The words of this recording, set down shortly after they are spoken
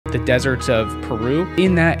the deserts of Peru.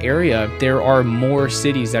 In that area, there are more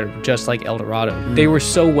cities that are just like El Dorado. They were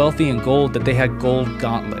so wealthy in gold that they had gold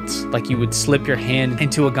gauntlets. Like you would slip your hand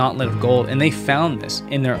into a gauntlet of gold, and they found this,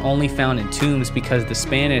 and they're only found in tombs because the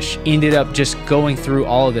Spanish ended up just going through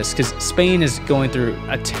all of this, because Spain is going through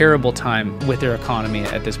a terrible time with their economy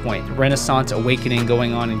at this point. Renaissance awakening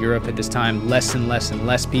going on in Europe at this time. Less and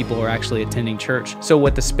less people are actually attending church. So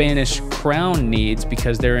what the Spanish crown needs,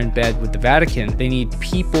 because they're in bed with the Vatican, they need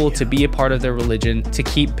people to be a part of their religion, to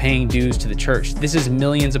keep paying dues to the church. This is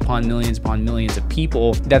millions upon millions upon millions of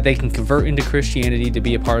people that they can convert into Christianity to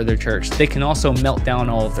be a part of their church. They can also melt down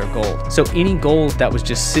all of their gold. So any gold that was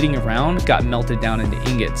just sitting around got melted down into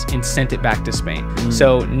ingots and sent it back to Spain.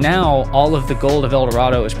 So now all of the gold of El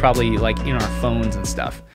Dorado is probably like in our phones and stuff.